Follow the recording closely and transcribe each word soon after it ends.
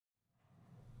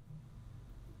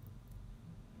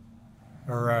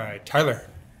All right, Tyler.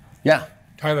 Yeah.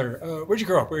 Tyler, where'd you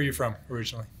grow up? Where are you from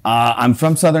originally? I'm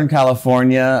from Southern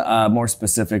California, more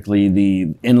specifically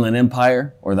the Inland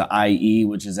Empire, or the IE,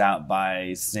 which is out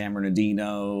by San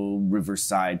Bernardino,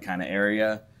 Riverside kind of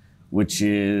area, which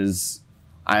is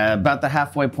about the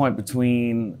halfway point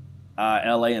between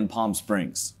LA and Palm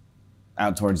Springs,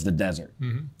 out towards the desert.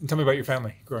 Mm-hmm. And tell me about your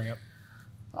family growing up.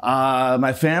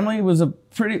 My family was a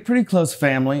pretty close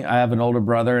family. I have an older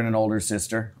brother and an older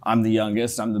sister. I'm the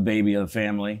youngest. I'm the baby of the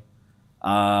family.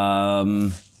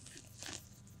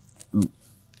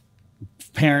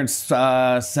 Parents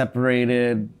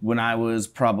separated when I was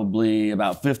probably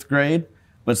about 5th grade,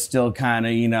 but still kind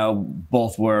of,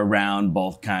 both were around,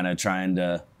 both kind of trying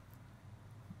to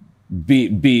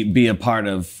be a part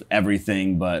of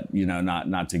everything, but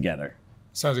not together.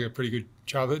 Sounds like a pretty good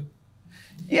childhood.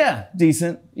 Yeah,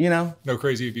 decent. No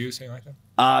crazy abuse, anything like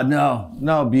that.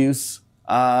 No abuse.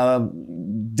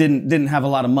 Didn't have a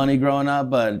lot of money growing up,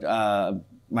 but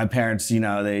my parents,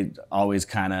 they always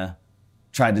kind of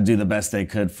tried to do the best they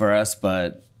could for us.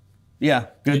 But yeah,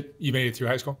 good. You made it through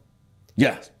high school?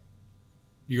 Yeah.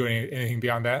 You go anything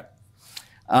beyond that?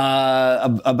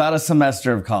 About a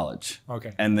semester of college.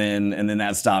 Okay. And then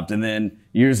that stopped. And then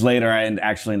years later, I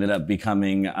actually ended up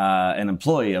becoming an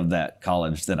employee of that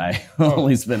college that I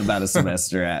only spent about a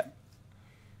semester at.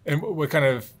 And what kind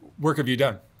of work have you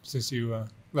done since you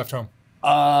left home?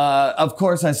 Of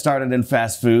course, I started in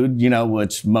fast food,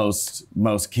 which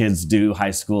most kids do,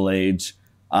 high school age.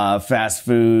 Fast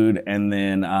food, and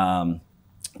then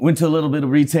went to a little bit of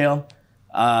retail,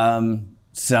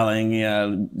 selling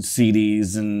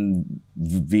CDs and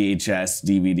VHS,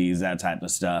 DVDs, that type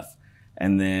of stuff.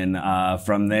 And then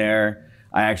from there,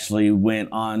 I actually went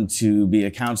on to be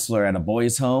a counselor at a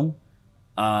boys' home.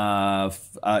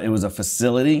 It was a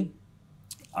facility.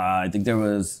 I think there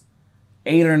was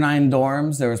 8 or 9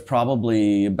 dorms. There was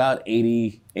probably about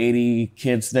 80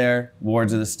 kids there,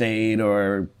 wards of the state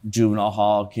or juvenile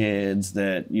hall kids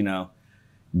that,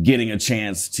 getting a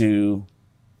chance to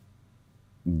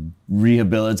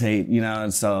rehabilitate,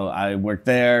 and so I worked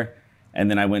there. And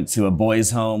then I went to a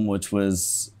boys' home, which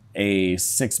was a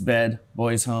 6-bed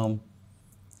boys' home.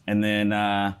 And then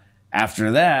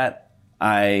after that,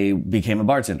 I became a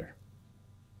bartender.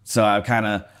 So I'm kind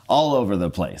of all over the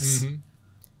place. Mm-hmm.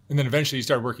 And then eventually you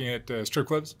started working at strip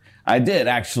clubs? I did,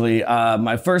 actually.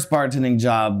 My first bartending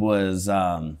job was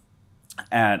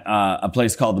at a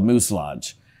place called the Moose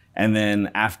Lodge. And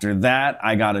then after that,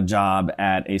 I got a job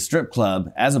at a strip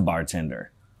club as a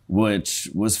bartender, which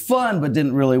was fun, but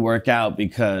didn't really work out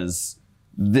because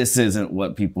this isn't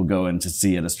what people go in to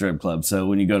see at a strip club. So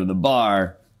when you go to the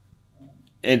bar,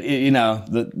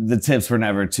 the tips were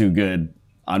never too good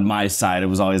on my side. It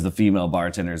was always the female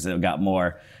bartenders that got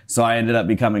more. So I ended up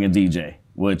becoming a DJ,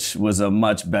 which was a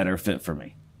much better fit for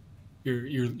me.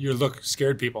 Your look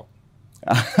scared people.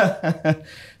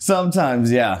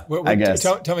 Sometimes, yeah. I guess.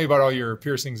 Tell me about all your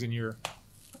piercings and your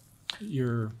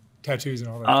tattoos and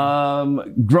all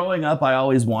that. Growing up, I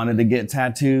always wanted to get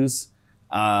tattoos.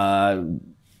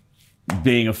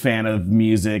 Being a fan of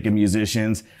music and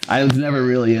musicians, I was never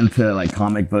really into like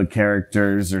comic book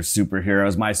characters or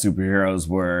superheroes. My superheroes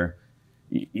were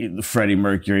Freddie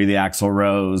Mercury, the Axl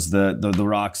Rose, the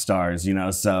rock stars,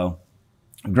 So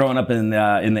growing up in the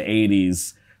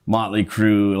 80s, Motley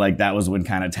Crue, like that was when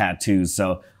kind of tattoos.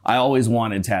 So I always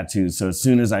wanted tattoos. So as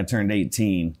soon as I turned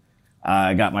 18,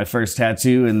 I got my first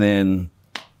tattoo, and then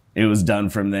it was done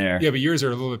from there. Yeah, but yours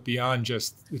are a little bit beyond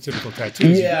just the typical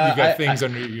tattoos. Yeah, you got things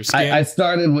under your skin. I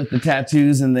started with the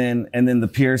tattoos and then the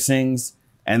piercings.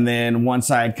 And then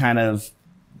once I had kind of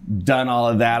done all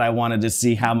of that, I wanted to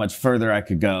see how much further I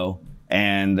could go.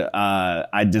 And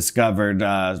I discovered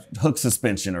hook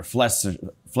suspension, or flesh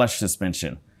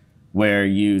suspension, where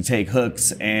you take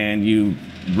hooks and you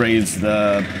raise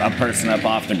a person up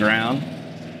off the ground.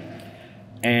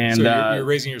 And so you're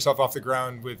raising yourself off the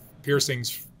ground with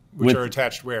piercings, which are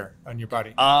attached where on your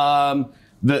body?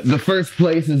 The first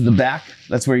place is the back.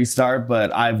 That's where you start.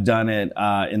 But I've done it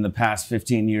in the past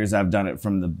 15 years. I've done it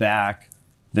from the back,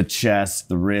 the chest,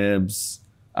 the ribs,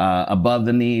 above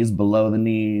the knees, below the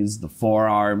knees, the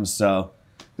forearms. So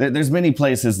there's many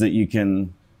places that you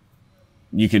can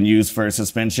use for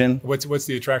suspension. What's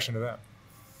the attraction to that?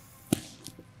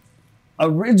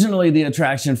 Originally, the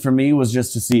attraction for me was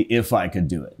just to see if I could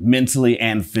do it mentally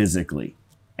and physically.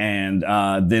 And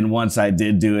then once I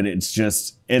did do it,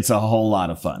 it's a whole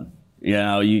lot of fun.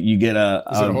 You get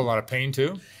Is it a whole lot of pain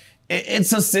too?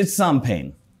 It's some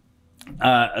pain.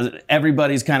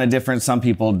 Everybody's kind of different. Some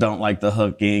people don't like the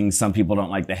hooking. Some people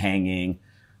don't like the hanging.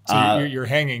 So you're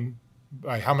hanging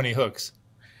by how many hooks?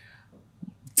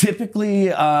 Typically,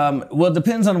 well, it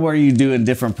depends on where you do in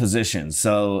different positions.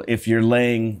 So if you're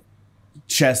laying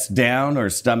chest down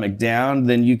or stomach down,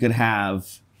 then you could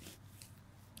have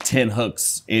 10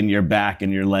 hooks in your back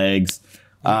and your legs.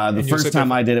 The first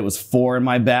time I did it was 4 in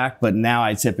my back, but now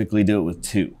I typically do it with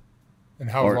 2. And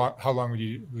how long will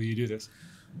you do this?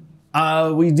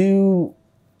 We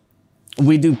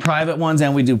do private ones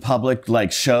and we do public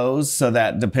like shows. So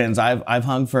that depends. I've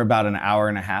hung for about an hour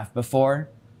and a half before.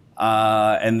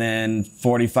 And then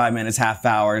 45 minutes, half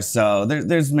hour. So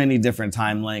there's many different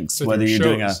time lengths, so whether you're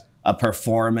doing a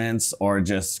performance or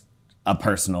just a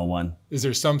personal one. Is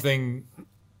there something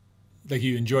like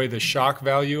you enjoy the shock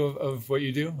value of what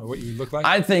you do or what you look like?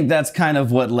 I think that's kind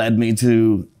of what led me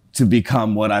to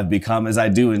become what I've become, is I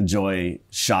do enjoy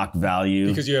shock value.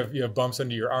 Because you have bumps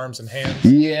under your arms and hands?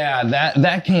 Yeah,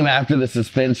 that came after the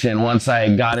suspension. Once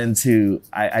I got into,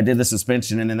 I did the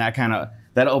suspension, and then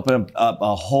that opened up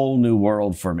a whole new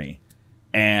world for me.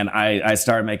 And I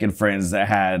started making friends that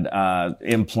had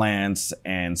implants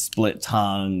and split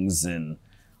tongues and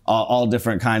all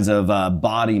different kinds of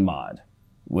body mod,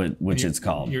 which it's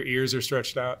called. Your ears are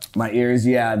stretched out? My ears,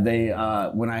 yeah. They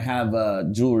when I have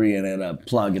jewelry in it, a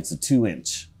plug, it's a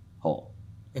 2-inch hole.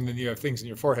 And then you have things in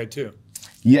your forehead too?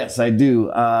 Yes, I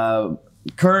do.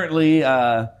 Currently,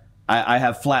 I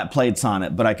have flat plates on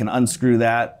it, but I can unscrew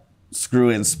that, screw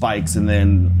in spikes, and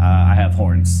then I have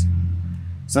horns.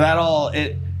 So that all,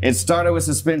 it started with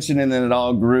suspension, and then it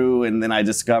all grew, and then I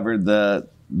discovered the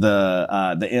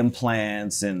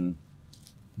implants and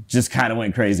just kind of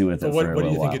went crazy with it. What do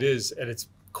you think it is at its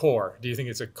core? Do you think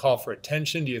it's a call for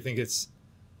attention? Do you think it's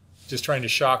just trying to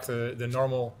shock the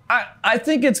normal? I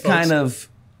think it's folks? Kind of,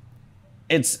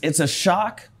 it's a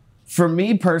shock. For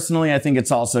me personally, I think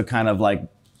it's also kind of like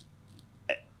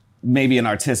maybe an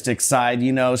artistic side,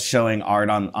 showing art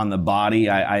on the body.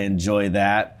 I enjoy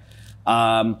that.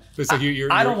 It's like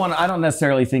I don't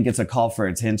necessarily think it's a call for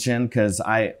attention, because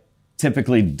I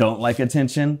typically don't like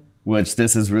attention, which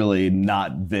this has really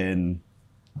not been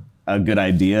a good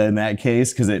idea in that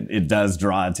case, because it does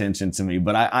draw attention to me.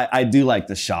 But I do like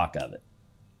the shock of it.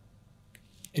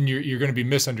 And you're going to be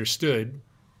misunderstood,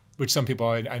 which some people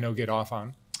I know get off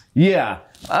on. Yeah.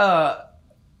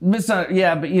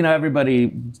 Yeah, but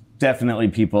everybody, definitely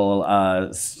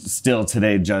people still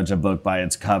today judge a book by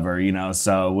its cover,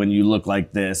 so when you look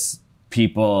like this,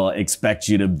 people expect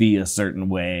you to be a certain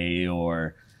way,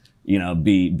 or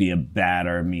be a bad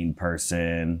or a mean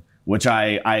person, which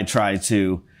I try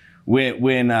to.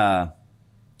 When I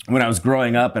was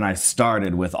growing up and I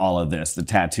started with all of this, the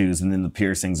tattoos and then the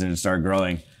piercings, and it started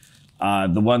growing,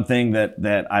 the one thing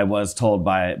that I was told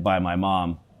by my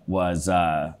mom was,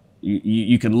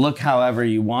 you can look however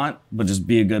you want, but just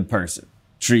be a good person.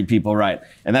 Treat people right.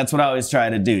 And that's what I always try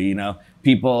to do,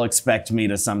 People expect me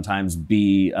to sometimes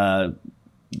be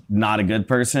not a good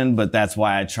person, but that's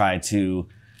why I try to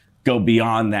go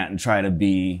beyond that and try to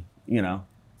be,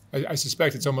 I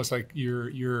suspect it's almost like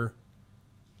you're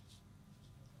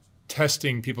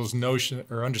testing people's notion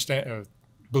or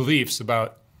beliefs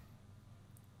about,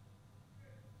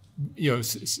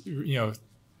 reading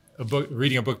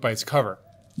a book by its cover.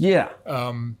 Yeah.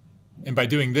 And by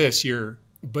doing this,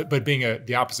 but being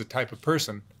the opposite type of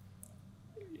person,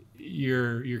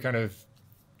 you're kind of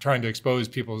trying to expose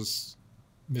people's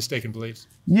mistaken beliefs.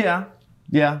 Yeah.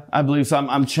 Yeah, I believe so.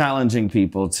 I'm challenging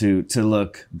people to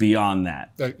look beyond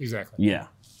that. Exactly. Yeah.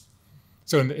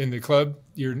 So in the club,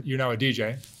 you're now a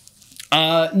DJ.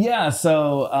 Yeah.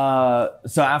 So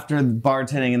after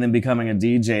bartending and then becoming a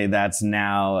DJ, that's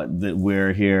now that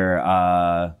we're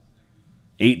here.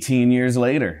 18 years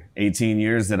later, 18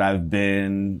 years that I've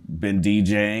been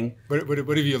DJing.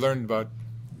 What have you learned about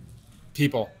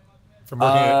people from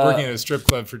working at a strip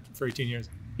club for 18 years?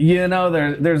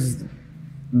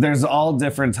 There's all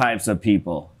different types of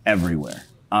people everywhere.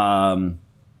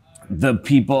 The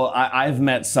people, I've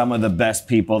met some of the best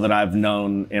people that I've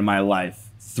known in my life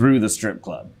through the strip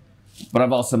club, but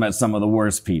I've also met some of the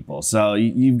worst people. So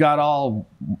you've got all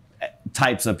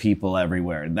types of people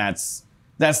everywhere. That's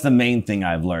the main thing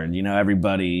I've learned.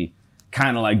 Everybody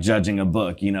kind of like judging a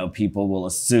book. People will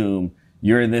assume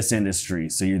you're in this industry,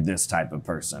 so you're this type of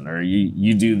person, or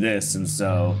you do this, and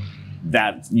so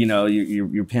that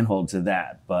you're pinholed to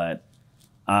that. But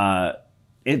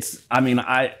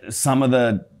some of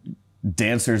the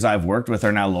dancers I've worked with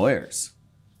are now lawyers.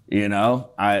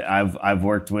 I've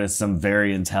worked with some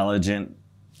very intelligent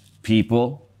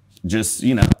people. Just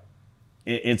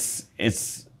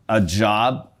it's a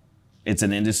job. It's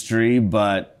an industry,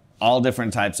 but all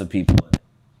different types of people in it.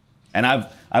 And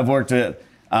I've worked with,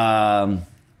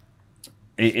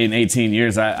 in 18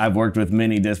 years, I've worked with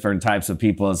many different types of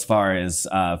people as far as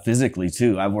physically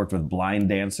too. I've worked with blind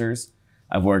dancers.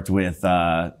 I've worked with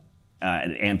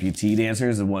amputee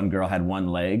dancers, and one girl had one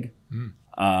leg.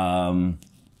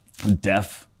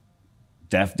 Deaf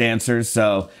dancers.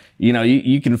 So, you know,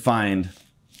 you can find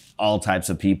all types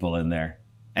of people in there.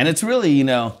 And it's really, you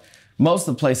know, most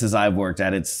of the places I've worked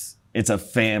at, it's a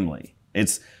family.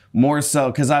 It's more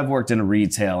so because I've worked in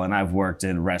retail and I've worked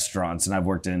in restaurants and I've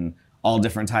worked in all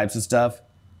different types of stuff.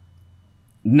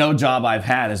 No job I've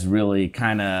had is really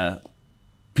kind of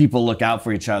people look out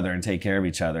for each other and take care of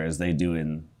each other as they do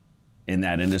in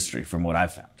that industry, from what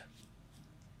I've found.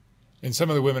 And some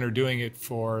of the women are doing it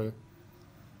for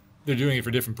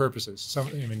different purposes.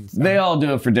 They all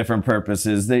do it for different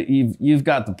purposes. You've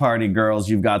got the party girls,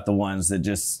 you've got the ones that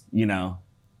just, you know,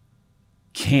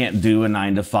 can't do a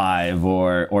 9 to 5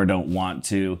 or don't want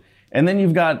to. And then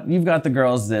you've got the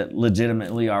girls that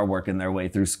legitimately are working their way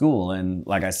through school. And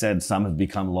like I said, some have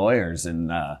become lawyers,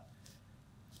 and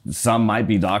some might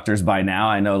be doctors by now.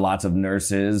 I know lots of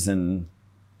nurses and,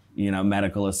 you know,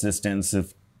 medical assistants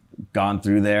have gone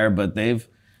through there, but they,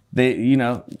 you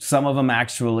know, some of them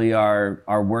actually are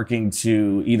working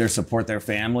to either support their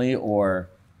family or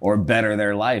better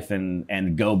their life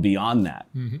and go beyond that,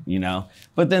 you know.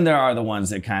 But then there are the ones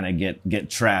that kind of get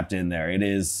trapped in there.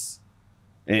 It's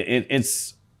a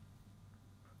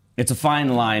fine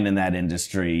line in that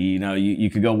industry. You know, you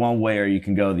could go one way or you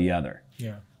can go the other.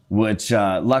 Yeah. Which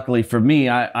luckily for me,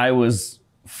 I was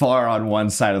far on one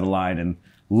side of the line, and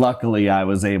luckily I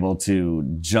was able to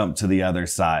jump to the other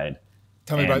side.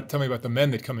 Tell me about the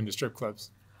men that come into strip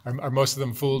clubs. Are most of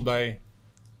them fooled by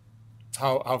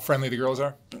how friendly the girls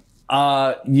are?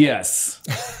 Yes.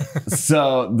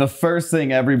 So the first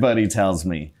thing everybody tells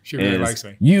me she really is, likes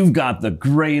me. You've got the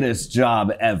greatest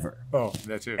job ever. Oh,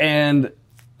 that's it. And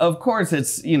of course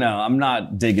it's, you know, I'm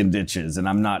not digging ditches and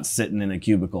I'm not sitting in a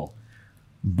cubicle,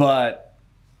 but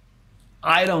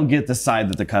I don't get the side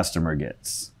that the customer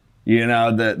gets. You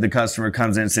know, the customer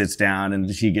comes in, sits down, and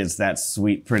he gets that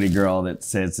sweet, pretty girl that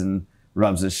sits and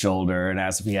rubs his shoulder and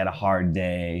asks if he had a hard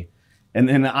day. And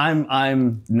then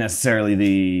I'm necessarily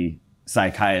the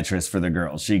psychiatrist for the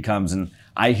girl. She comes and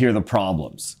I hear the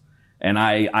problems, and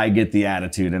I get the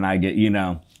attitude, and I get, you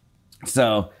know,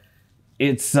 so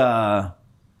it's a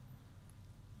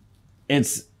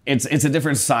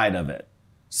different side of it.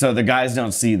 So the guys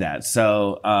don't see that.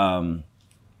 So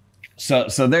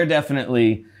they're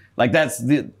definitely like, that's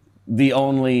the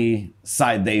only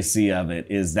side they see of it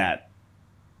is that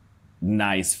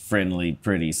nice, friendly,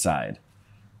 pretty side.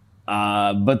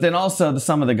 But then also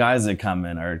some of the guys that come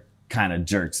in are kind of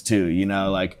jerks too, you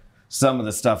know, like some of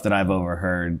the stuff that I've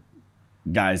overheard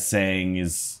guys saying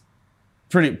is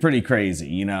pretty crazy.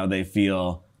 You know, they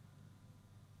feel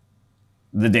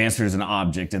the dancer is an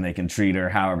object and they can treat her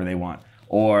however they want.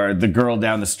 Or the girl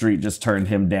down the street just turned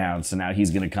him down, so now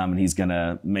he's going to come and he's going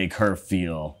to make her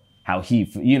feel how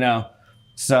you know.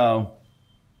 So,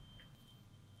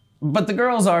 but the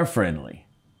girls are friendly.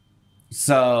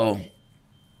 So,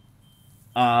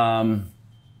 but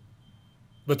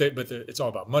it's all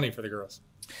about money for the girls.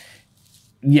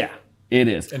 Yeah, it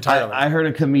is. Entirely. I heard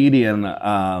a comedian,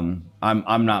 I'm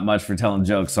not much for telling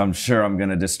jokes, so I'm sure I'm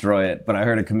going to destroy it, but I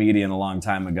heard a comedian a long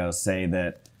time ago say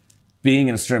that being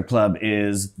in a strip club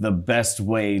is the best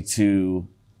way to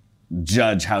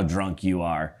judge how drunk you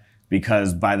are,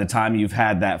 because by the time you've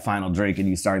had that final drink and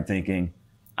you start thinking,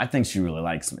 I think she really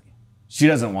likes me. She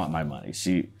doesn't want my money.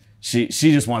 She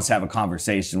just wants to have a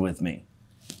conversation with me.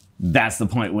 That's the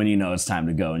point when you know it's time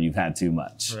to go and you've had too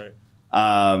much. Right.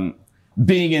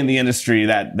 Being in the industry,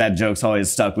 that joke's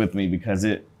always stuck with me because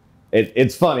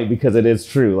it's funny because it is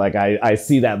true. Like I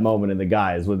see that moment in the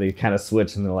guys when they kind of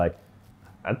switch and they're like,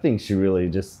 I think she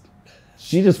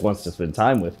just wants to spend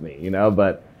time with me, you know,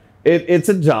 but it's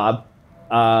a job.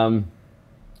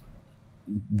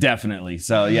 Definitely.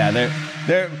 So yeah,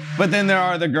 but then there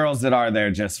are the girls that are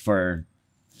there just for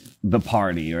the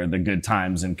party or the good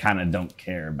times and kind of don't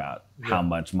care about how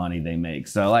much money they make.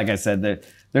 So like I said,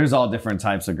 there's all different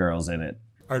types of girls in it.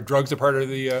 Are drugs a part of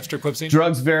the strip club scene?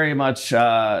 Drugs very much,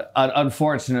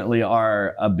 unfortunately,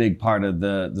 are a big part of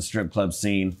the strip club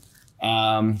scene.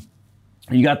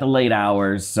 You got the late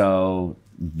hours, so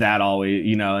that always,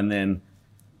 you know, and then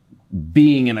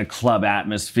being in a club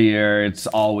atmosphere, it's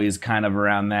always kind of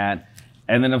around that.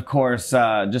 And then, of course,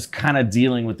 just kind of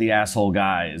dealing with the asshole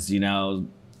guys, you know,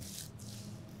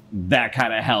 that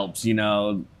kind of helps, you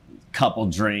know, couple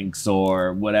drinks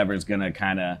or whatever's going to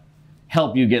kind of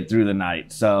help you get through the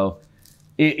night. So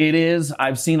it is,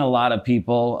 I've seen a lot of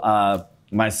people,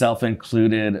 myself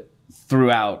included,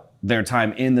 throughout their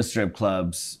time in the strip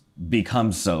clubs,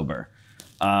 become sober.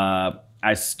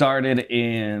 I started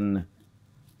in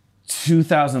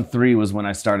 2003 was when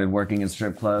I started working in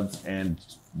strip clubs, and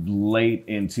late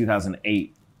in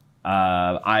 2008,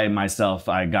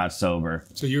 I got sober.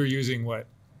 So you were using what?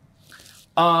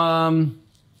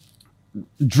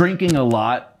 Drinking a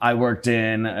lot. I worked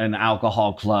in an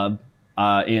alcohol club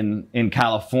in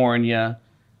California.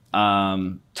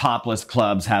 Topless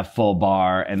clubs have full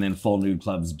bar, and then full nude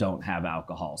clubs don't have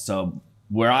alcohol. So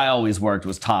where I always worked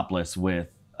was topless with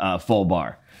full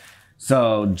bar.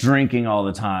 So drinking all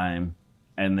the time,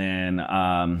 and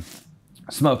then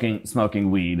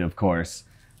smoking weed, of course,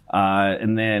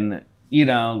 and then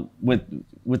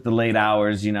with the late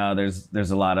hours,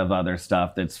 there's a lot of other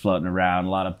stuff that's floating around. A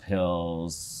lot of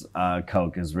pills.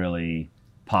 Coke is really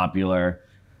popular.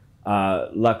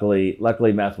 Luckily,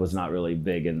 meth was not really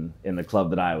big in the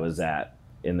club that I was at,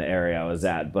 in the area I was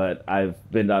at. But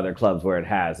I've been to other clubs where it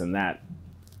has, and that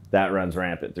runs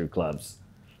rampant through clubs.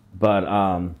 But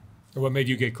what made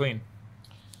you get clean?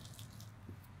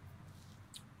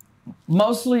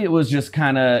 Mostly it was just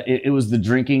kind of, it was the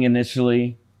drinking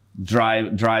initially,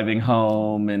 driving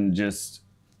home, and just,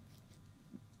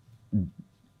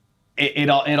 it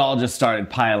all just started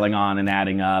piling on and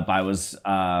adding up. I was,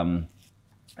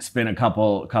 spent a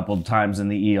couple times in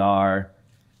the ER,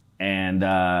 and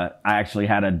I actually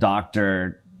had a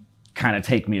doctor kind of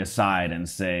take me aside and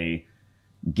say,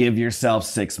 give yourself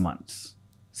 6 months,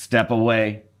 step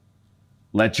away,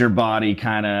 let your body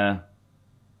kind of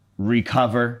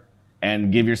recover,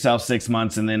 and give yourself 6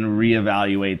 months, and then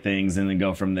reevaluate things, and then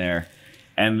go from there.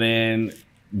 And then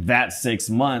that 6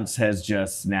 months has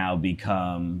just now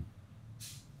become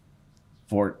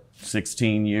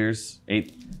 16 years,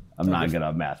 8. I'm not good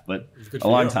at math, but a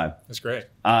long time. That's great.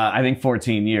 I think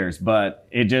 14 years, but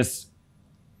it just,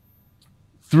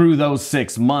 through those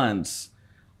 6 months,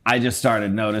 I just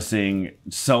started noticing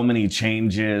so many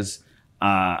changes.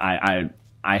 I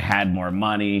had more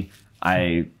money.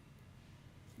 I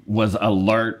was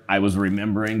alert. I was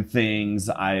remembering things.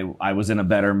 I was in a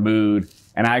better mood,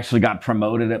 and I actually got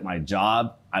promoted at my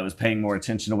job. I was paying more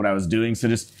attention to what I was doing. So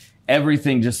just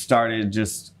everything just started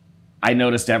I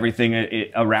noticed everything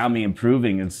around me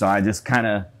improving, and so I just kind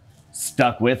of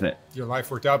stuck with it. Your life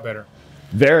worked out better.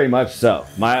 Very much so.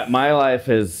 My life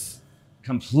has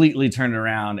completely turned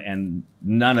around, and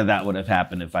none of that would have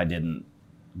happened if I didn't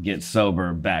get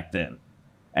sober back then.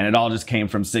 And it all just came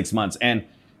from 6 months. And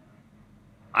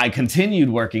I continued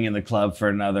working in the club for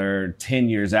another 10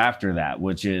 years after that,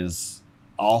 which is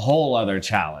a whole other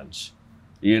challenge.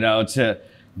 To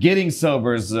getting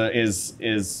sober is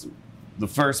the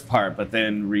first part, but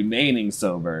then remaining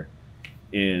sober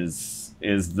is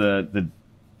the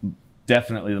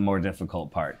definitely the more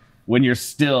difficult part. When you're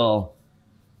still,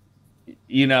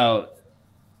 a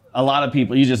lot of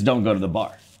people, you just don't go to the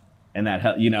bar, and that,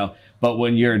 but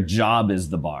when your job is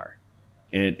the bar,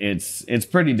 it's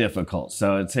pretty difficult.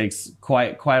 So it takes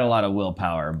quite a lot of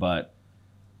willpower, but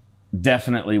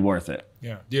definitely worth it.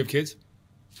 Yeah. Do you have kids?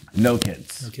 No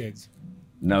kids. No kids.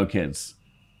 No kids.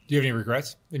 Do you have any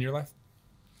regrets in your life?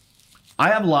 I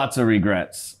have lots of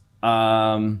regrets.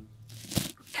 Kind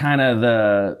of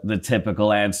the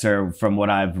typical answer from what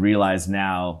I've realized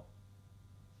now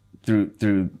through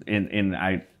I don't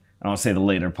want to say the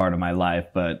later part of my life,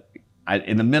 but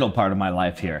in the middle part of my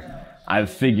life here, I've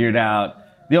figured out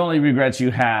the only regrets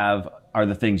you have are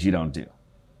the things you don't do,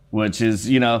 which is,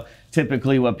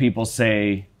 typically what people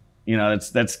say.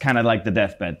 That's kind of like the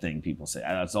deathbed thing people say.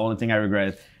 That's the only thing I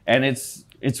regret. And it's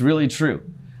really true.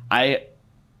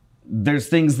 There's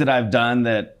things that I've done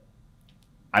that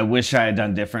I wish I had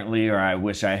done differently, or I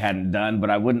wish I hadn't done, but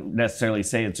I wouldn't necessarily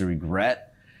say it's a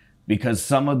regret, because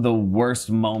some of the worst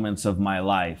moments of my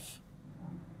life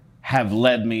have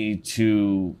led me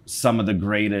to some of the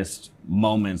greatest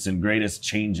moments and greatest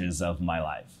changes of my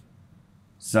life.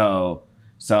 So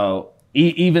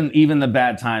even the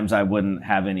bad times, I wouldn't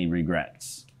have any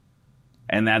regrets.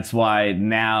 And that's why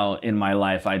now in my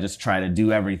life, I just try to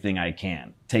do everything I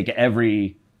can, take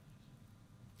every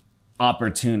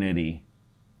opportunity.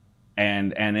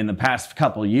 And in the past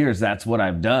couple years, that's what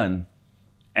I've done.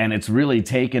 And it's really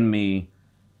taken me,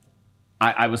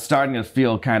 I was starting to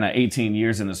feel kind of 18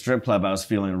 years in the strip club, I was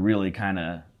feeling really kind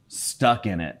of stuck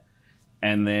in it.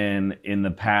 And then in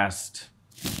the past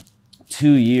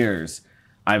 2 years,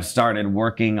 I've started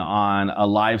working on a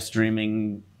live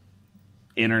streaming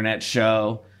internet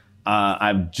show.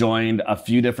 I've joined a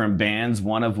few different bands,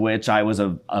 one of which I was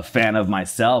a fan of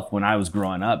myself when I was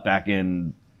growing up back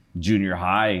in junior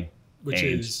high. Which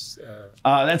age. is?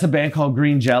 That's a band called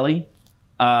Green Jelly.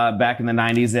 Back in the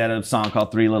 90s, they had a song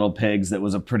called Three Little Pigs that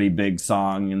was a pretty big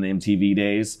song in the MTV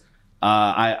days.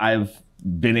 I've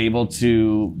been able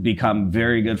to become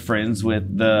very good friends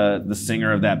with the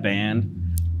singer of that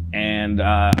band, and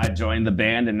I joined the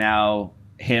band, and now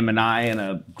him and I and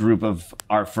a group of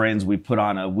our friends, we put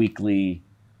on a weekly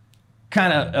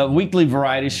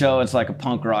variety show. It's like a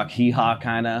punk rock hee-haw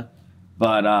kind of,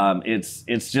 but it's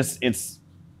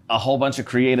a whole bunch of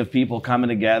creative people coming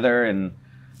together, and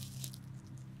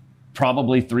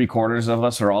probably 3/4 of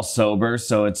us are all sober.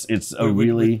 So it's a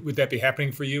really. Would that be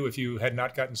happening for you if you had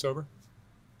not gotten sober?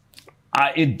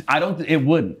 It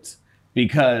wouldn't,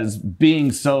 because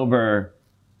being sober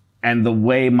and the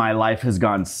way my life has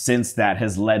gone since that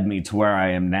has led me to where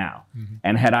I am now. Mm-hmm.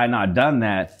 And had I not done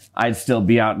that, I'd still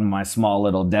be out in my small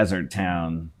little desert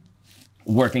town,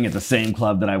 working at the same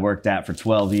club that I worked at for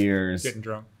 12 years.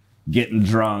 Getting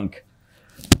drunk,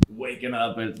 waking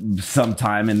up at some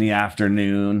time in the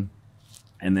afternoon,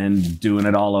 and then doing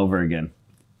it all over again.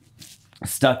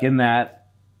 Stuck in that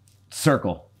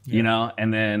circle, you know?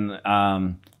 And then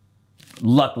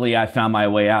luckily I found my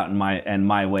way out, and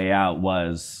my way out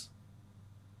was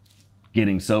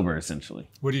getting sober, essentially.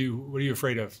 What are you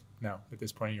afraid of now at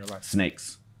this point in your life?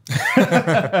 Snakes.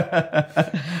 I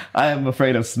am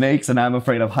afraid of snakes, and I'm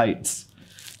afraid of heights.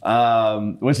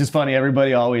 Which is funny.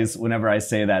 Everybody always, whenever I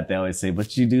say that, they always say,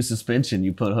 "But you do suspension.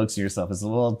 You put hooks in yourself." I said,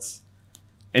 "Well,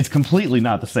 it's completely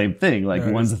not the same thing. Like,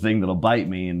 one's the thing that'll bite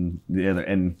me, and the other."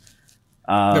 And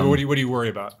no, but what do you worry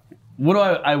about? What do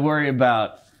I worry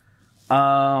about? What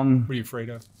are you afraid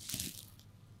of?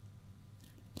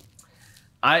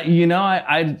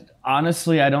 I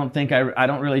honestly, I don't think I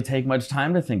don't really take much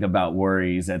time to think about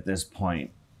worries at this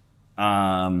point.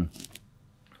 I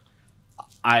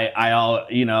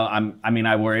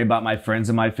worry about my friends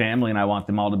and my family, and I want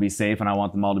them all to be safe, and I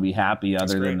want them all to be happy.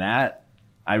 Other than that,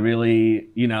 I really,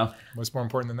 what's more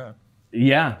important than that?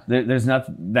 Yeah, there's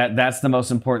nothing that's the most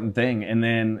important thing. And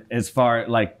then as far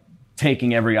like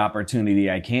taking every opportunity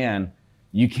I can,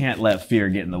 you can't let fear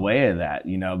get in the way of that,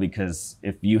 because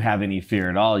if you have any fear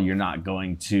at all, you're not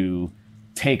going to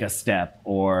take a step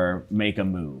or make a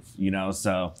move,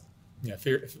 so. Yeah,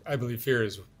 I believe fear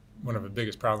is one of the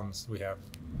biggest problems we have.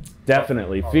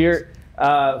 Definitely. Fear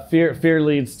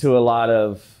leads to a lot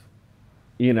of,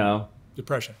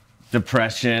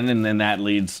 depression, and then that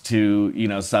leads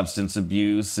to, substance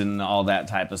abuse and all that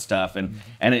type of stuff. And,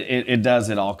 and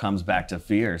it all comes back to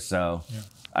fear. So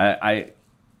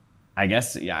I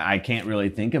guess, I can't really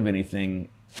think of anything.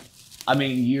 I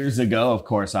mean, years ago, of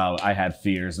course, I had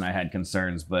fears and I had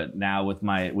concerns, but now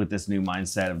with this new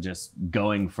mindset of just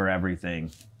going for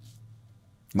everything,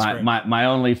 my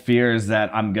only fear is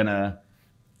that I'm gonna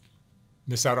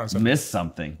miss out on something. Miss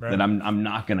something. Right. That I'm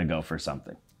not gonna go for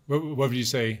something. What would you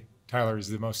say, Tyler, is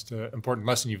the most important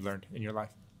lesson you've learned in your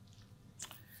life?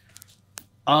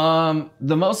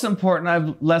 The most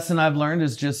important lesson I've learned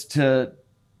is just to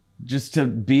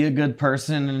be a good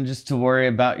person, and just to worry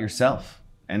about yourself,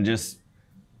 and just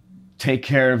take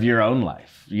care of your own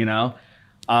life.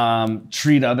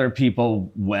 Treat other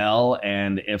people well,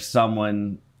 and if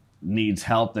someone needs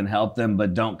help, then help them,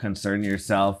 but don't concern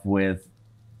yourself with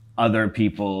other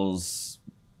people's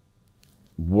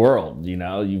world.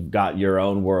 You've got your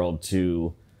own world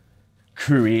to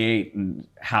create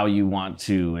how you want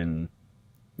to. And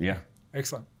yeah.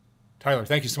 Excellent. Tyler,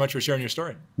 thank you so much for sharing your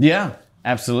story. Yeah,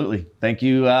 absolutely. Thank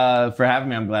you for having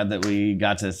me. I'm glad that we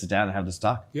got to sit down and have this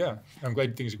talk. Yeah, I'm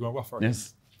glad things are going well for you.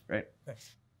 Yes, great.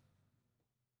 Thanks.